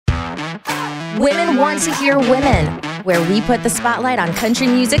Women Want to Hear Women, where we put the spotlight on country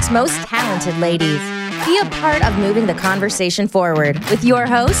music's most talented ladies. Be a part of moving the conversation forward with your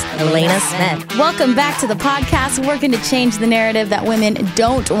host, Elaina Smith. Welcome back to the podcast, working to change the narrative that women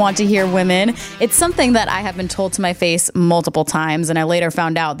don't want to hear women. It's something that I have been told to my face multiple times, and I later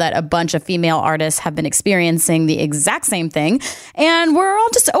found out that a bunch of female artists have been experiencing the exact same thing, and we're all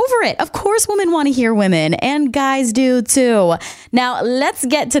just over it. Of course, women want to hear women, and guys do too. Now, let's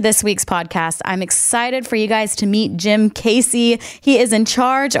get to this week's podcast. I'm excited for you guys to meet Jim Casey. He is in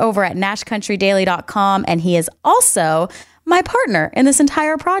charge over at NashCountryDaily.com. And he is also my partner in this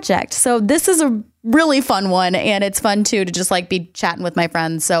entire project. So this is a really fun one. And it's fun, too, to just be chatting with my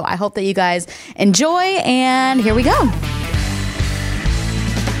friends. So I hope that you guys enjoy. And here we go.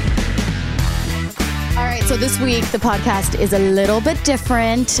 All right, so this week, the podcast is a little bit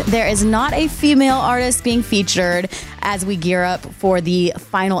different. There is not a female artist being featured as we gear up for the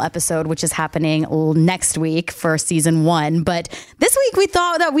final episode, which is happening next week for season 1. But this week, we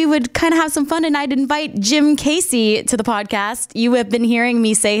thought that we would kind of have some fun, and I'd invite Jim Casey to the podcast. You have been hearing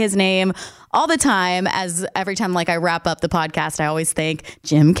me say his name all the time, as every time I wrap up the podcast, I always think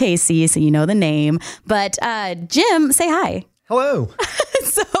Jim Casey, so you know the name. But Jim, say hi. Hello.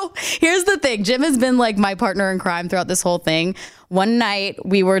 So here's the thing. Jim has been my partner in crime throughout this whole thing. One night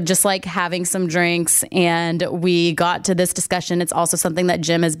we were just having some drinks and we got to this discussion. It's also something that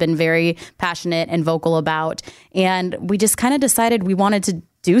Jim has been very passionate and vocal about. And we just kind of decided we wanted to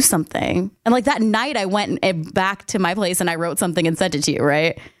do something. And that night I went back to my place and I wrote something and sent it to you,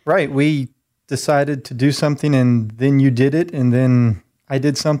 right? Right. We decided to do something and then you did it. And then I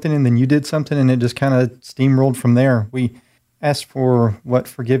did something and then you did something. And it just kind of steamrolled from there. We asked for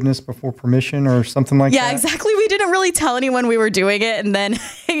forgiveness before permission or something like that? Yeah, exactly. We didn't really tell anyone we were doing it, and then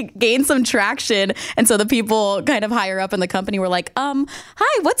it gained some traction. And so the people kind of higher up in the company were like,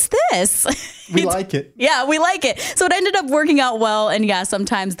 hi, what's this? We like it. Yeah, we like it. So it ended up working out well. And yeah,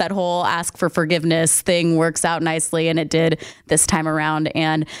 sometimes that whole ask for forgiveness thing works out nicely. And it did this time around.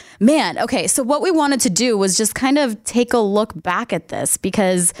 And man, okay, so what we wanted to do was just kind of take a look back at this,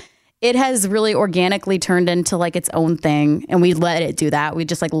 because it has really organically turned into its own thing. And we let it do that. We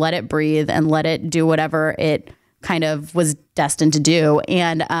just let it breathe and let it do whatever it kind of was destined to do.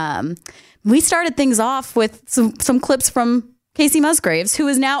 And we started things off with some clips from Casey Musgraves, who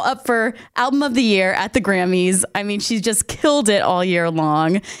is now up for Album of the Year at the Grammys. I mean, she's just killed it all year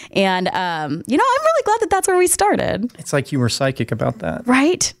long. And, I'm really glad that that's where we started. It's like you were psychic about that.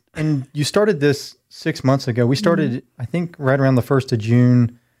 Right. And you started this 6 months ago. We started, I think, right around the 1st of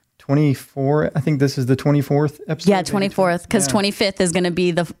June. 24. I think this is the 24th episode. Yeah, 24th, because 25th is going to be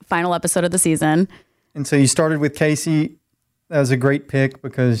the final episode of the season. And so you started with Casey. That was a great pick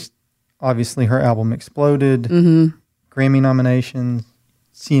because obviously her album exploded. Mm-hmm. Grammy nominations,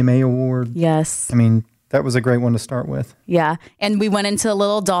 CMA Award. Yes. I mean, that was a great one to start with. Yeah. And we went into a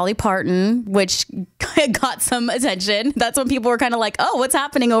little Dolly Parton, which got some attention. That's when people were kind of like, oh, what's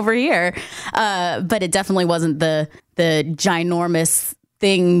happening over here? But it definitely wasn't the ginormous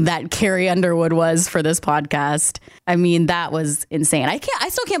thing that Carrie Underwood was for this podcast. I mean, that was insane. I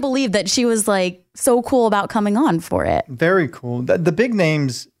still can't believe that she was so cool about coming on for it. Very cool. The big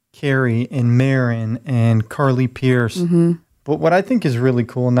names, Carrie and Marin and Carly Pierce. Mm-hmm. But what I think is really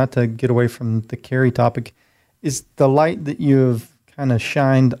cool, not to get away from the Carrie topic, is the light that you have kind of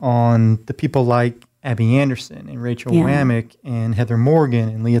shined on the people like Abby Anderson and Rachel Wammack and Heather Morgan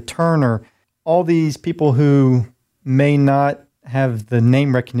and Leah Turner. All these people who may not have the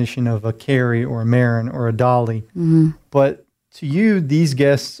name recognition of a Carrie or a Marin or a Dolly. Mm-hmm. But to you, these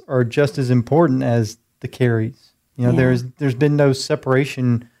guests are just as important as the Carries. There's been no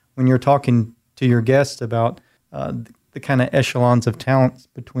separation when you're talking to your guests about the kind of echelons of talents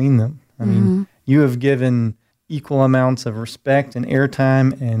between them. I mean, you have given equal amounts of respect and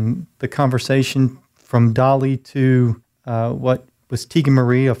airtime, and the conversation from Dolly to what was Tegan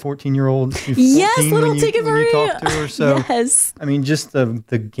Marie, a 14-year-old? Yes, little Tegan Marie. You talked to her. So, yes. I mean, just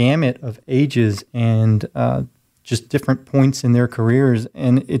the gamut of ages and just different points in their careers.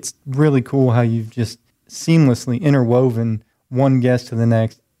 And it's really cool how you've just seamlessly interwoven one guest to the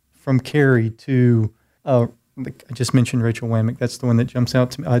next, from Carrie to, I just mentioned Rachel Wammack. That's the one that jumps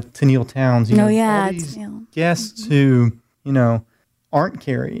out to me. Tenille Townes. All these guests who, aren't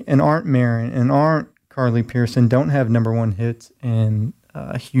Carrie and aren't Marin and aren't Carly Pierce, don't have number one hits and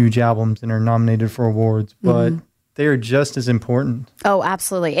huge albums and are nominated for awards, but they are just as important. Oh,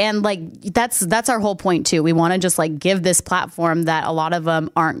 absolutely. And that's our whole point too. We want to just give this platform that a lot of them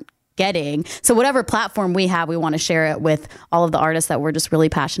aren't getting. So whatever platform we have, we want to share it with all of the artists that we're just really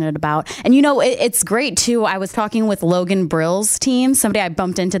passionate about. And it's great too. I was talking with Logan Brill's team. Somebody I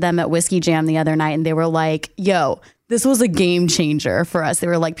bumped into them at Whiskey Jam the other night, and they were like, yo, this was a game changer for us. They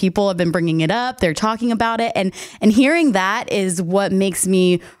were like, people have been bringing it up. They're talking about it. And hearing that is what makes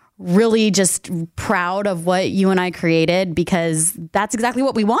me really just proud of what you and I created, because that's exactly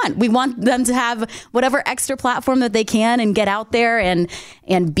what we want. We want them to have whatever extra platform that they can and get out there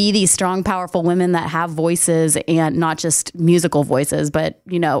and be these strong, powerful women that have voices, and not just musical voices, but,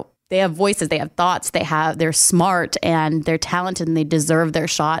 they have voices, they have thoughts, they're smart and they're talented and they deserve their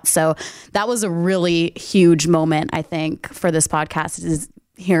shot. So that was a really huge moment, I think, for this podcast, is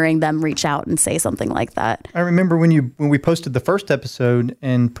hearing them reach out and say something like that. I remember when we posted the first episode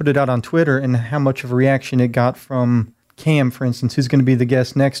and put it out on Twitter, and how much of a reaction it got from Cam, for instance, who's going to be the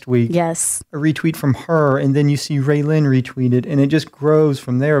guest next week. Yes. A retweet from her, and then you see Raylyn retweet it, and it just grows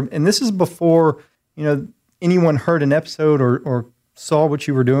from there. And this is before, anyone heard an episode or saw what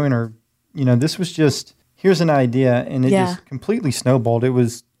you were doing, or, this was just, here's an idea, and it just completely snowballed. It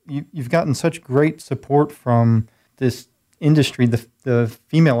was, you've gotten such great support from this industry, the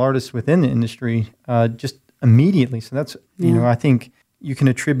female artists within the industry, just immediately. So that's, I think you can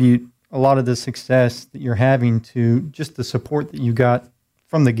attribute a lot of the success that you're having to just the support that you got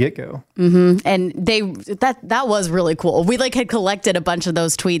from the get-go. Mm-hmm. And that was really cool. We had collected a bunch of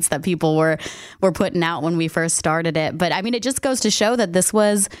those tweets that people were putting out when we first started it. But I mean, it just goes to show that this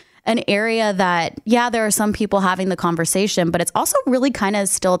was an area that, there are some people having the conversation, but it's also really kind of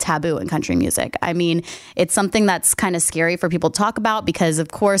still taboo in country music. I mean, it's something that's kind of scary for people to talk about, because of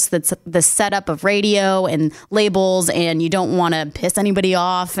course that's the setup of radio and labels, and you don't want to piss anybody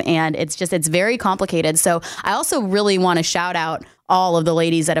off. And it's very complicated. So I also really want to shout out all of the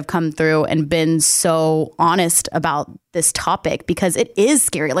ladies that have come through and been so honest about this topic, because it is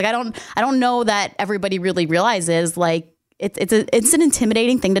scary. I don't know that everybody really realizes, it's an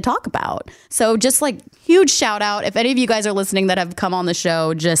intimidating thing to talk about. So just huge shout out. If any of you guys are listening that have come on the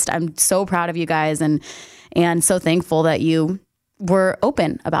show, I'm so proud of you guys and so thankful that you were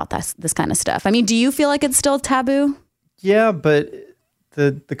open about this kind of stuff. I mean, do you feel like it's still taboo? Yeah, but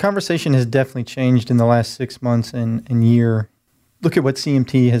the conversation has definitely changed in the last 6 months and year. Look at what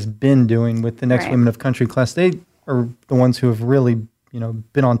CMT has been doing with the Next Women of Country class. They are the ones who have really,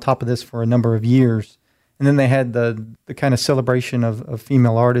 been on top of this for a number of years. And then they had the kind of celebration of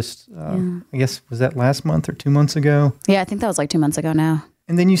female artists, I guess, was that last month or 2 months ago? Yeah, I think that was 2 months ago now.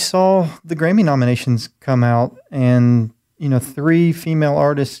 And then you saw the Grammy nominations come out, and, 3 female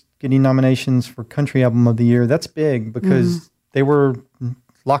artists getting nominations for Country Album of the Year. That's big, because they were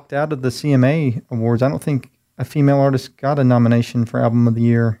locked out of the CMA Awards. I don't think a female artist got a nomination for Album of the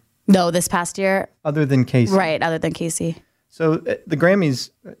Year. No, this past year? Other than Casey. Right, other than Casey. So the Grammys,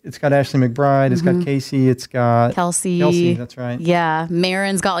 it's got Ashley McBryde, it's got Casey, it's got Kelsey, that's right. Yeah,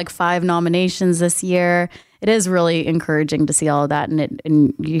 Marin's got 5 nominations this year. It is really encouraging to see all of that,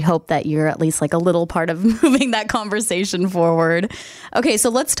 and you hope that you're at least a little part of moving that conversation forward. Okay, so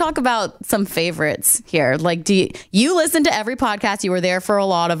let's talk about some favorites here. Do you listen to every podcast? You were there for a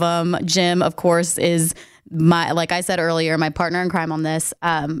lot of them. Jim, of course, is like I said earlier, my partner in crime on this.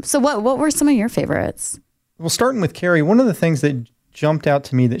 So what were some of your favorites? Well, starting with Carrie, one of the things that jumped out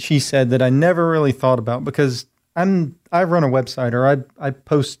to me that she said that I never really thought about, because I run a website, or I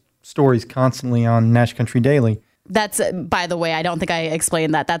post stories constantly on Nash Country Daily. That's, by the way, I don't think I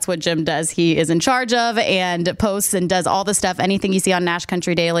explained that. That's what Jim does. He is in charge of and posts and does all the stuff. Anything you see on Nash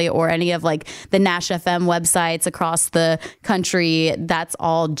Country Daily or any of the Nash FM websites across the country, that's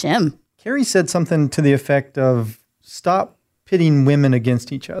all Jim. Carrie said something to the effect of, stop pitting women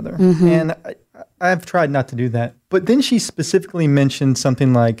against each other. And I've tried not to do that. But then she specifically mentioned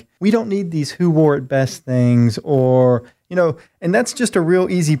something like, we don't need these who wore it best things, or, and that's just a real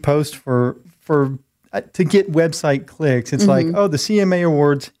easy post for to get website clicks. It's like, oh, the CMA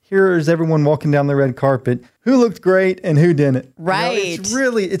Awards, here is everyone walking down the red carpet. Who looked great and who didn't? Right.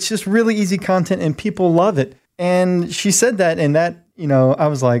 It's just really easy content, and people love it. And she said that, and that, I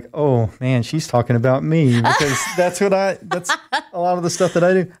was like, oh man, she's talking about me, because that's a lot of the stuff that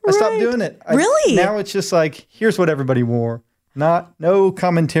I do. I stopped doing it. Really? Now it's just here's what everybody wore. No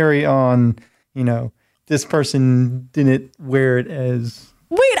commentary on, this person didn't wear it as.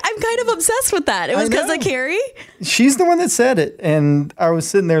 Wait, I'm kind of obsessed with that. It was because of Carrie? She's the one that said it. And I was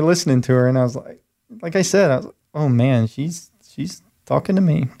sitting there listening to her, and I was like I said, I was like, oh man, she's talking to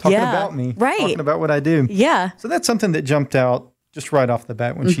me, talking about me, talking about what I do. Yeah. So that's something that jumped out just right off the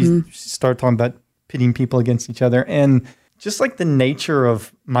bat when she started talking about pitting people against each other. And just the nature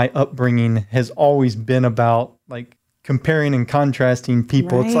of my upbringing has always been about comparing and contrasting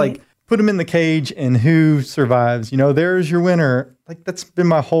people. Right. It's put them in the cage and who survives. There's your winner. Like that's been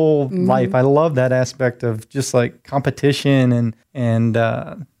my whole life. I love that aspect of just like competition and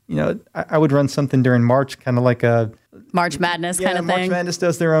I would run something during March, kind of like a March Madness kind of thing. March Madness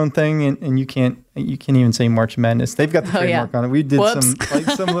does their own thing, and you can't even say March Madness. They've got the trademark on it. We did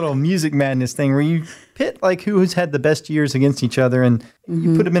some little Music Madness thing where you pit like who's had the best years against each other, and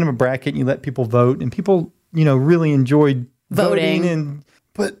you put them in a bracket and you let people vote, and people really enjoyed voting.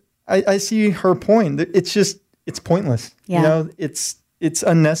 But I see her point. It's pointless. Yeah. It's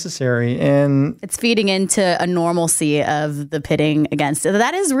unnecessary, and it's feeding into a normalcy of the pitting against it.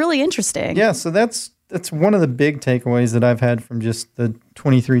 That is really interesting. Yeah, so that's one of the big takeaways that I've had from just the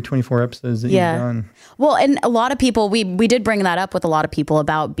 23, 24 episodes that you've done. Well, and a lot of people, we did bring that up with a lot of people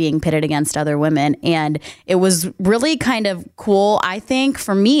about being pitted against other women. And it was really kind of cool, I think,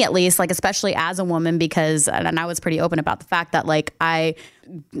 for me at least, like especially as a woman, because, and I was pretty open about the fact that like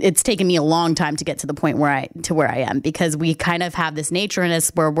it's taken me a long time to get to the point where I am, because we kind of have this nature in us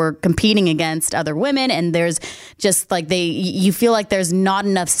where we're competing against other women, and there's just like you feel like there's not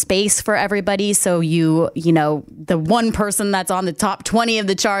enough space for everybody. So the one person that's on the top 20 of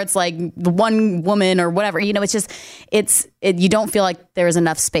the charts, like the one woman or whatever, you don't feel like there's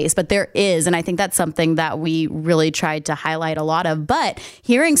enough space, but there is. And I think that's something that we really tried to highlight a lot of. But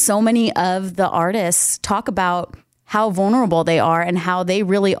hearing so many of the artists talk about how vulnerable they are and how they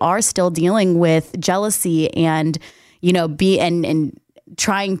really are still dealing with jealousy and, and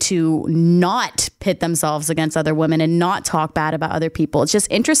trying to not pit themselves against other women and not talk bad about other people. It's just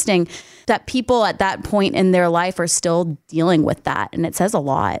interesting that people at that point in their life are still dealing with that. And it says a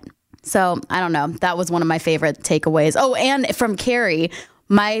lot. So I don't know. That was one of my favorite takeaways. Oh, and from Carrie,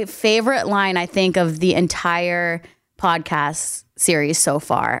 my favorite line, I think, of the entire podcast series so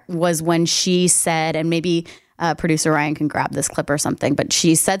far was when she said, and maybe producer Ryan can grab this clip or something, but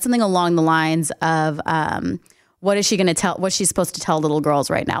she said something along the lines of, what is she going to tell? What's she supposed to tell little girls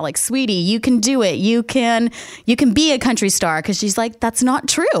right now? Like, sweetie, you can do it. You can be a country star. Cause she's like, that's not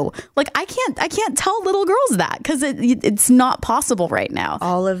true. Like, I can't tell little girls that, cause it's not possible right now.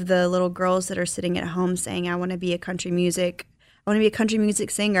 All of the little girls that are sitting at home saying, I want to be a country music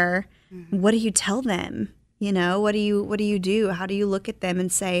singer. Mm-hmm. What do you tell them? What do you do? How do you look at them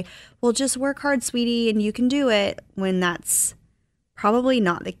and say, well, just work hard, sweetie, and you can do it, when that's probably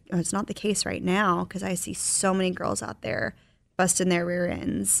it's not the case right now, because I see so many girls out there busting their rear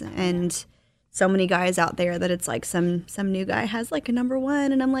ends, and so many guys out there that it's like some new guy has like a number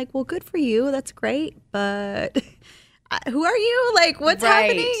one, and I'm like, well, good for you, that's great, but who are you? Like, what's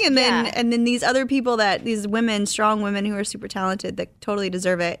happening? And then these other people, these women, strong women who are super talented, that totally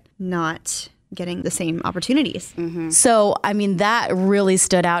deserve it, not getting the same opportunities. Mm-hmm. So, I mean, that really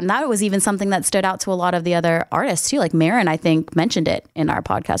stood out. And that was even something that stood out to a lot of the other artists too. Like Marin, I think, mentioned it in our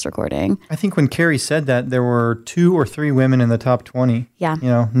podcast recording. I think when Carrie said that, there were 2 or 3 women in the top 20.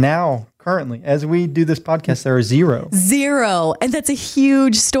 Yeah. Now, currently, as we do this podcast, there are 0. And that's a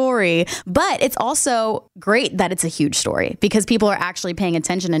huge story. But it's also great that it's a huge story, because people are actually paying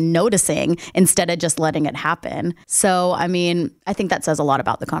attention and noticing instead of just letting it happen. So, I mean, I think that says a lot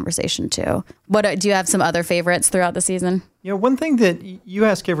about the conversation too. Do you have some other favorites throughout the season? One thing that you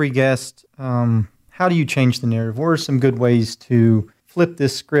ask every guest, how do you change the narrative? What are some good ways to flip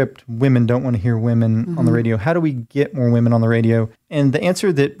this script? Women don't want to hear women on the radio. How do we get more women on the radio? And the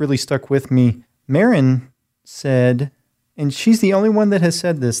answer that really stuck with me, Marin said, and she's the only one that has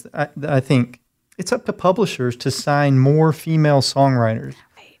said this, I think, it's up to publishers to sign more female songwriters.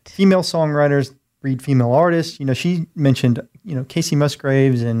 Right. Female songwriters read female artists. She mentioned, Casey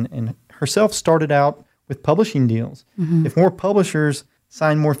Musgraves and herself started out with publishing deals. Mm-hmm. If more publishers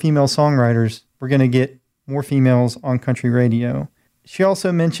sign more female songwriters, we're going to get more females on country radio. She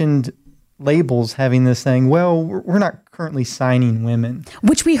also mentioned labels having this thing, well, we're not currently signing women.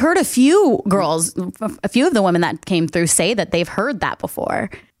 Which we heard a few of the women that came through say that they've heard that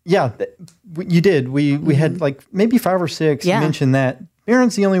before. Yeah, you did. We had like maybe 5 or 6 mention that.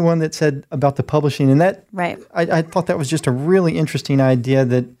 Marin's the only one that said about the publishing, and that I thought that was just a really interesting idea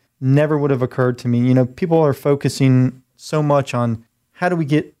that never would have occurred to me. People are focusing so much on how do we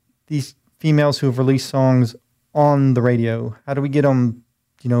get these females who have released songs on the radio? How do we get them,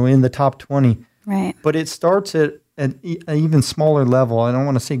 in the top 20? Right. But it starts at an even smaller level. I don't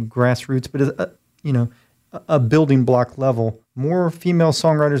want to say grassroots, but a building block level. More female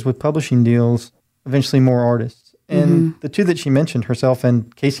songwriters with publishing deals, eventually more artists. And the 2 that she mentioned, herself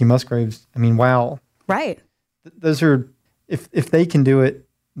and Casey Musgraves, I mean, wow. Right. Those are, if they can do it,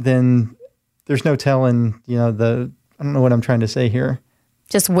 then there's no telling, I don't know what I'm trying to say here.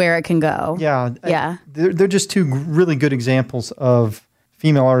 Just where it can go. Yeah. They're just 2 really good examples of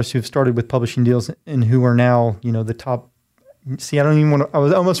female artists who've started with publishing deals and who are now, the top. See, I don't even want to, I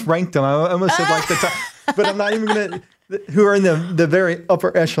was almost ranked them. I almost said like the top, but I'm not even going to, who are in the very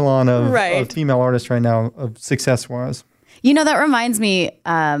upper echelon of female artists right now, of success-wise. That reminds me,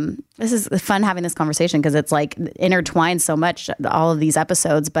 this is fun having this conversation because it's like intertwined so much, all of these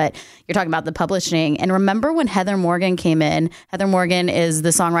episodes, but you're talking about the publishing. And remember when Heather Morgan came in? Heather Morgan is the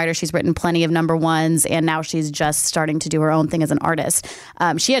songwriter. She's written plenty of number ones, and now she's just starting to do her own thing as an artist.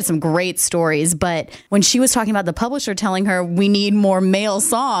 She had some great stories, but when she was talking about the publisher telling her, we need more male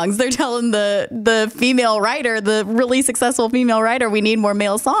songs, they're telling the female writer, the really successful female writer, we need more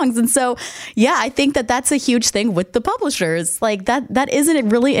male songs. And so, yeah, I think that's a huge thing with the publishers. Like that isn't a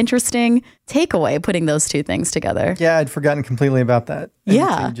really interesting takeaway, putting those two things together. Yeah, I'd forgotten completely about that.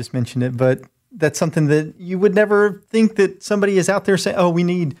 Yeah. You just mentioned it, but that's something that you would never think that somebody is out there saying, oh,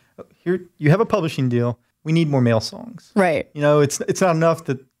 here, you have a publishing deal. We need more male songs. Right. It's not enough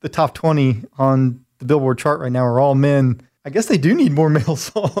that the top 20 on the Billboard chart right now are all men. I guess they do need more male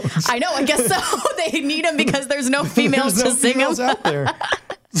songs. I know. I guess so. They need them because there's no females to sing them out there.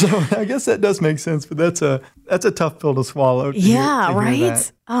 So I guess that does make sense, but that's a tough pill to swallow. Yeah,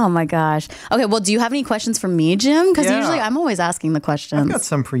 right? Oh my gosh. Okay, well, do you have any questions for me, Jim? Because usually I'm always asking the questions. I've got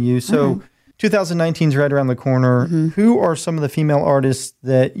some for you. So 2019 is right around the corner. Who are some of the female artists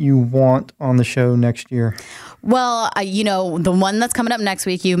that you want on the show next year? Well, the one that's coming up next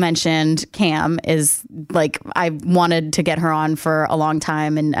week, you mentioned Cam, is like, I wanted to get her on for a long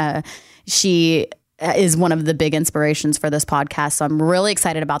time, and she is one of the big inspirations for this podcast. So I'm really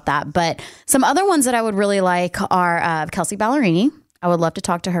excited about that. But some other ones that I would really like are Kelsey Ballerini. I would love to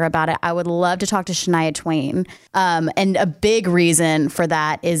talk to her about it. I would love to talk to Shania Twain. And a big reason for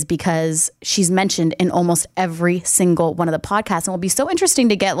that is because she's mentioned in almost every single one of the podcasts. And it'll be so interesting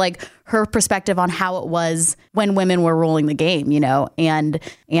to get like her perspective on how it was when women were ruling the game,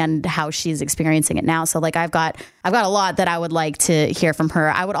 and how she's experiencing it now. So like I've got a lot that I would like to hear from her.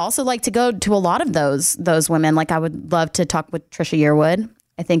 I would also like to go to a lot of those women. Like I would love to talk with Trisha Yearwood.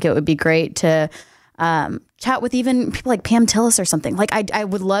 I think it would be great to chat with even people like Pam Tillis or something. Like I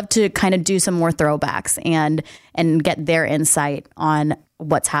would love to kind of do some more throwbacks and get their insight on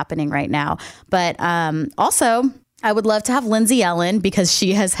what's happening right now. But also, I would love to have Lindsay Ellen because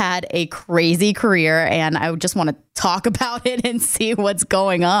she has had a crazy career, and I would just want to talk about it and see what's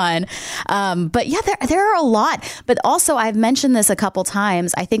going on. But yeah, there are a lot. But also, I've mentioned this a couple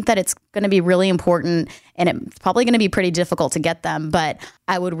times. I think that it's going to be really important, and it's probably going to be pretty difficult to get them. But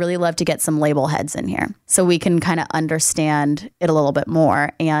I would really love to get some label heads in here so we can kind of understand it a little bit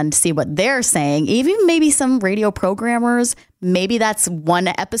more and see what they're saying. Even maybe some radio programmers. Maybe that's one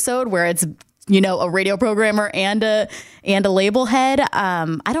episode where it's a radio programmer and a label head.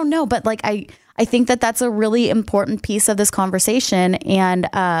 I don't know, but like I think that that's a really important piece of this conversation. And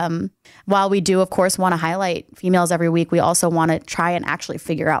while we do, of course, want to highlight females every week, we also want to try and actually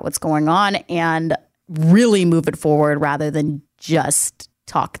figure out what's going on and really move it forward rather than just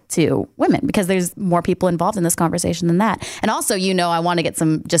talk to women, because there's more people involved in this conversation than that. And also, I want to get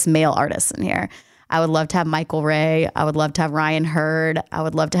some just male artists in here. I would love to have Michael Ray. I would love to have Ryan Hurd. I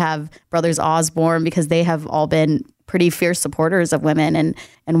would love to have Brothers Osborne, because they have all been pretty fierce supporters of women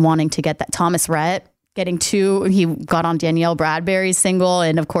and wanting to get that. Thomas Rhett, he got on Danielle Bradbury's single.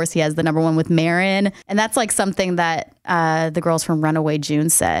 And of course, he has the number one with Marin. And that's like something that the girls from Runaway June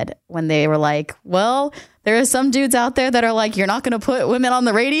said when they were like, well, there are some dudes out there that are like, you're not going to put women on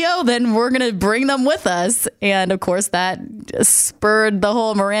the radio, then we're going to bring them with us. And of course, that spurred the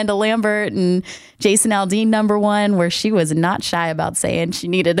whole Miranda Lambert and Jason Aldean number one, where she was not shy about saying she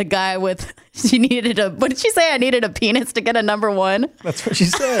needed a guy what did she say? I needed a penis to get a number one. That's what she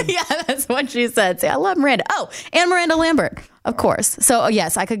said. Yeah, that's what she said. See, I love Miranda. Oh, and Miranda Lambert, of course. So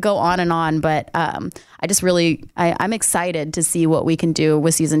yes, I could go on, but I just really, I'm excited to see what we can do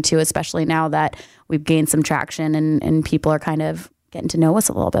with season 2, especially now that we've gained some traction and people are kind of getting to know us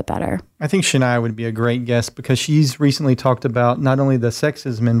a little bit better. I think Shania would be a great guest because she's recently talked about not only the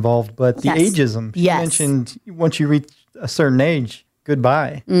sexism involved, but the ageism. She mentioned once you reach a certain age,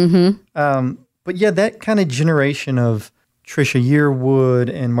 goodbye. Mm-hmm. But yeah, that kind of generation of Trisha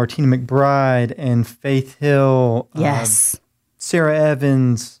Yearwood and Martina McBride and Faith Hill. Yes. Sarah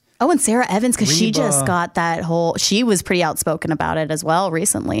Evans. Oh, and Sarah Evans, because she just got she was pretty outspoken about it as well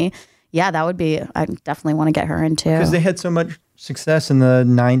recently. Yeah, I definitely want to get her in too. Because they had so much success in the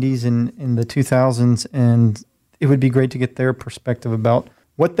 90s and in the 2000s, and it would be great to get their perspective about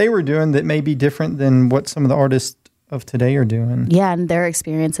what they were doing that may be different than what some of the artists of today are doing. Yeah, and their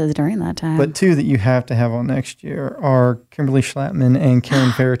experiences during that time. But two that you have to have on next year are Kimberly Schlappman and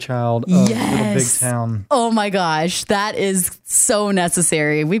Karen Fairchild of Little Big Town. Oh my gosh, that is so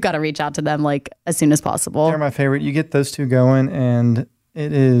necessary. We've got to reach out to them like as soon as possible. They're my favorite. You get those two going, and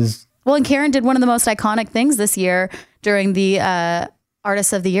it is. Well, and Karen did one of the most iconic things this year during the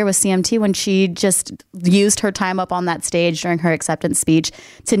Artist of the Year with CMT when she just used her time up on that stage during her acceptance speech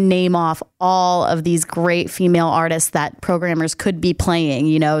to name off all of these great female artists that programmers could be playing.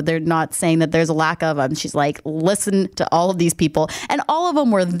 You know, they're not saying that there's a lack of them. She's like, listen to all of these people. And all of them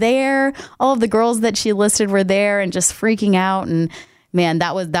were there. All of the girls that she listed were there and just freaking out. And man,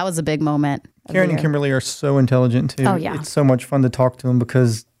 that was a big moment. Karen and Kimberly are so intelligent too. Oh, yeah. It's so much fun to talk to them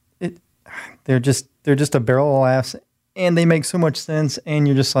because they're just a barrel of laughs. And they make so much sense, and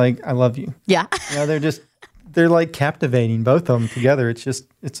you're just like, I love you. Yeah. You know, they're like captivating, both of them together.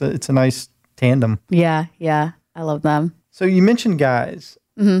 It's a nice tandem. Yeah, I love them. So you mentioned guys.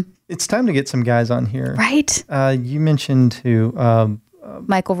 Mm-hmm. It's time to get some guys on here. Right. You mentioned who?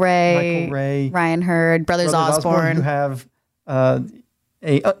 Michael Ray, Ryan Hurd, Brothers Osborne. You have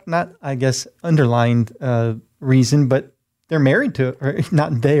not, I guess, underlined reason, but they're married to, or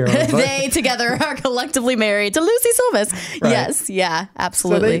not they are. They together are collectively married to Lucy Silvas. Right. Yes, yeah,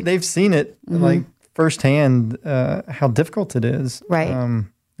 absolutely. So they've seen it like firsthand how difficult it is. Right.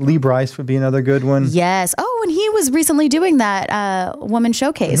 Lee Bryce would be another good one. Yes. Oh, and he was recently doing that woman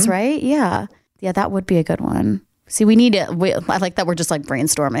showcase, right? Yeah. Yeah, that would be a good one. See, we need it. I like that we're just like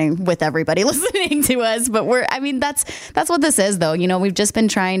brainstorming with everybody listening to us. But that's what this is, though. You know, we've just been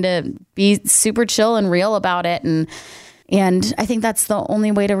trying to be super chill and real about it. And I think that's the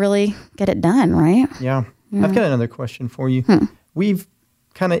only way to really get it done, right? Yeah. I've got another question for you. We've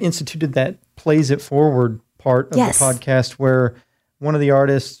kind of instituted that plays it forward part of the podcast where one of the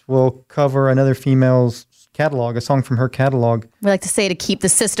artists will cover another female's catalog, a song from her catalog. We like to say to keep the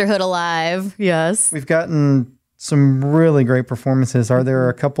sisterhood alive. Yes. We've gotten some really great performances. Are there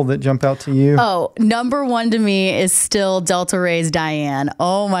a couple that jump out to you? Oh, number one to me is still Delta Ray's Diane.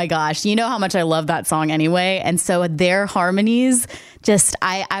 Oh my gosh. You know how much I love that song anyway. And so their harmonies,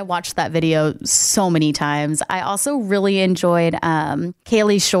 I watched that video so many times. I also really enjoyed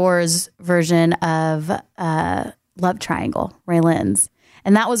Kaylee Shore's version of Love Triangle, Ray Lynn's.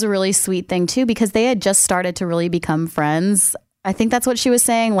 And that was a really sweet thing too, because they had just started to really become friends. I think that's what she was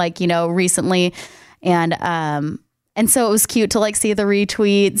saying, recently. And so it was cute to see the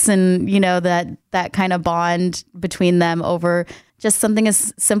retweets and, that kind of bond between them over just something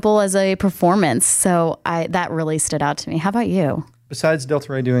as simple as a performance. So that really stood out to me. How about you? Besides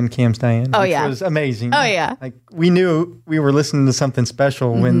Delta Ray doing Cam's Diane, which was amazing. Oh, yeah. We knew we were listening to something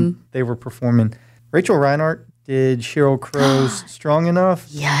special when they were performing. Rachel Reinhardt did Sheryl Crow's Strong Enough.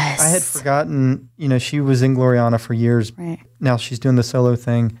 Yes. I had forgotten, she was in Gloriana for years. Right. Now she's doing the solo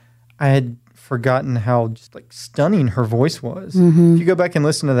thing. I had forgotten how just stunning her voice was. If you go back and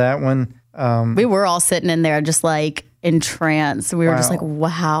listen to that one. We were all sitting in there just entranced. We were just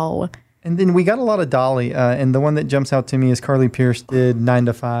wow. And then we got a lot of Dolly. And the one that jumps out to me is Carly Pierce did 9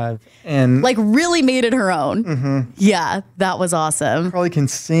 to 5. And really made it her own. Mm-hmm. Yeah, that was awesome. Carly can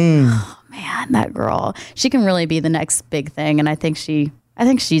sing. Oh, man, that girl. She can really be the next big thing. And I think she's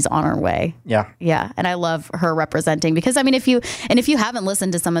on her way. Yeah. Yeah. And I love her representing because if you haven't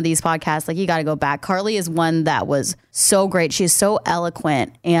listened to some of these podcasts, you got to go back. Carly is one that was so great. She's so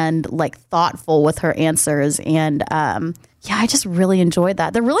eloquent and thoughtful with her answers. And, I just really enjoyed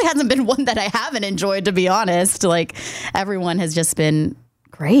that. There really hasn't been one that I haven't enjoyed, to be honest. Everyone has just been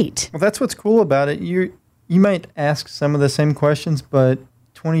great. Well, that's what's cool about it. You might ask some of the same questions, but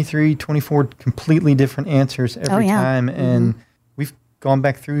 23, 24 completely different answers every time. And we've gone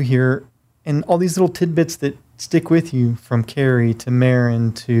back through here and all these little tidbits that stick with you, from Carrie to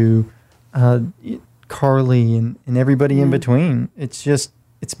Marin to Carly and everybody in between. It's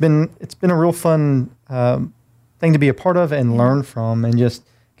been a real fun thing to be a part of and learn from, and just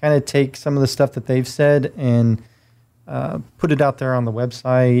kind of take some of the stuff that they've said and put it out there on the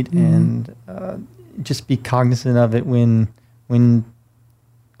website and just be cognizant of it when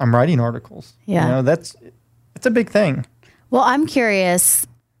I'm writing articles. Yeah. It's a big thing. Well, I'm curious,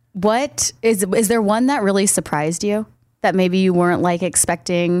 what is there one that really surprised you that maybe you weren't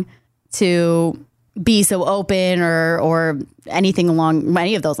expecting to be so open or anything along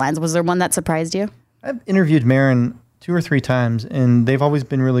any of those lines? Was there one that surprised you? I've interviewed Marin 2 or 3 times, and they've always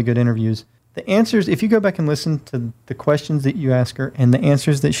been really good interviews. The answers, if you go back and listen to the questions that you ask her and the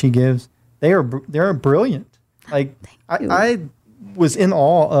answers that she gives, they're brilliant. I was in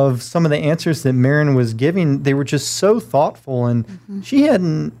awe of some of the answers that Marin was giving. They were just so thoughtful, and she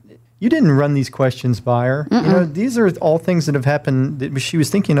you didn't run these questions by her. You know, these are all things that have happened that she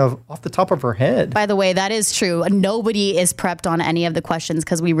was thinking of off the top of her head. By the way, that is true. Nobody is prepped on any of the questions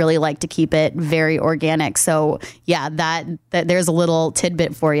because we really like to keep it very organic. So yeah, that there's a little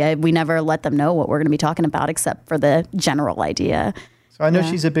tidbit for you. We never let them know what we're going to be talking about except for the general idea. So I know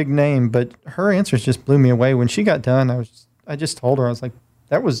she's a big name, but her answers just blew me away. When she got done, I just told her, I was like,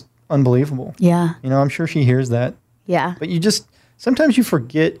 that was unbelievable. Yeah. You know, I'm sure she hears that. Yeah. But sometimes you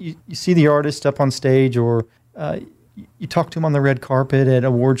forget, you see the artist up on stage, or you talk to them on the red carpet at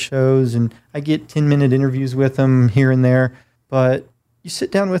award shows, and I get 10-minute interviews with them here and there. But you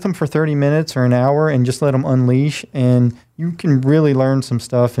sit down with them for 30 minutes or an hour and just let them unleash, and you can really learn some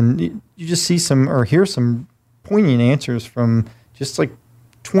stuff. And you just see some or hear some poignant answers from just like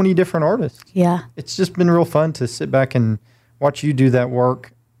 20 different artists. Yeah. It's just been real fun to sit back and watch you do that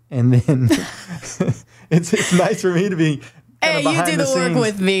work. And then it's nice for me to be Hey, you do the work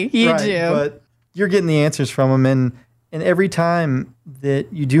with me. You do. But you're getting the answers from them. And every time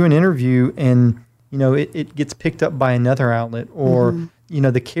that you do an interview and, you know, it gets picked up by another outlet, or, you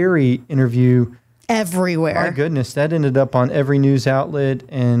know, the Carrie interview. Everywhere. My goodness, that ended up on every news outlet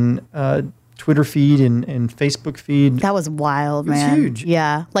and Twitter feed and Facebook feed. That was wild, man. It was huge.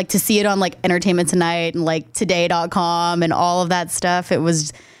 Yeah. Like to see it on like Entertainment Tonight and like today.com and all of that stuff. That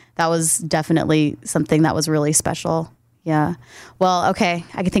was definitely something that was really special. Yeah. Well, okay.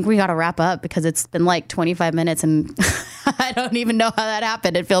 I think we got to wrap up because it's been like 25 minutes and I don't even know how that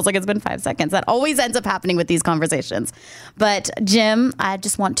happened. It feels like it's been 5 seconds. That always ends up happening with these conversations. But Jim, I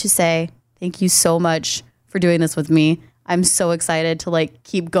just want to say thank you so much for doing this with me. I'm so excited to like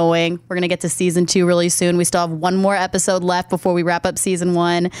keep going. We're going to get to season 2 really soon. We still have one more episode left before we wrap up season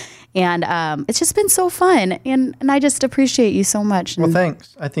 1. And it's just been so fun. And I just appreciate you so much. Well,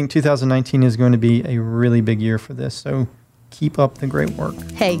 thanks. I think 2019 is going to be a really big year for this. So keep up the great work.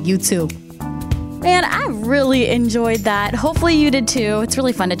 Hey, you too. Man, I really enjoyed that. Hopefully you did too. It's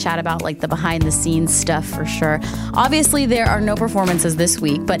really fun to chat about like the behind the scenes stuff for sure. Obviously there are no performances this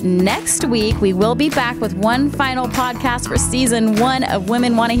week, but next week we will be back with one final podcast for season 1 of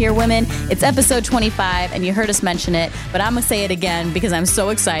Women Want to Hear Women. It's episode 25 and you heard us mention it, but I'm going to say it again because I'm so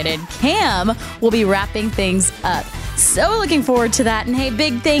excited. Cam will be wrapping things up. So looking forward to that. And hey,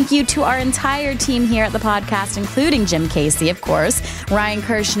 big thank you to our entire team here at the podcast, including Jim Casey, of course, Ryan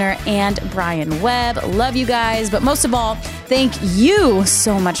Kirshner, and Brian Webb. Love you guys. But most of all, thank you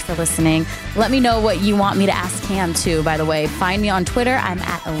so much for listening. Let me know what you want me to ask Cam too, by the way. Find me on Twitter. I'm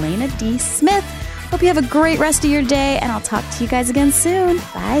at Elaina D. Smith. Hope you have a great rest of your day, and I'll talk to you guys again soon.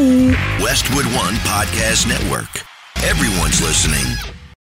 Bye. Westwood One Podcast Network. Everyone's listening.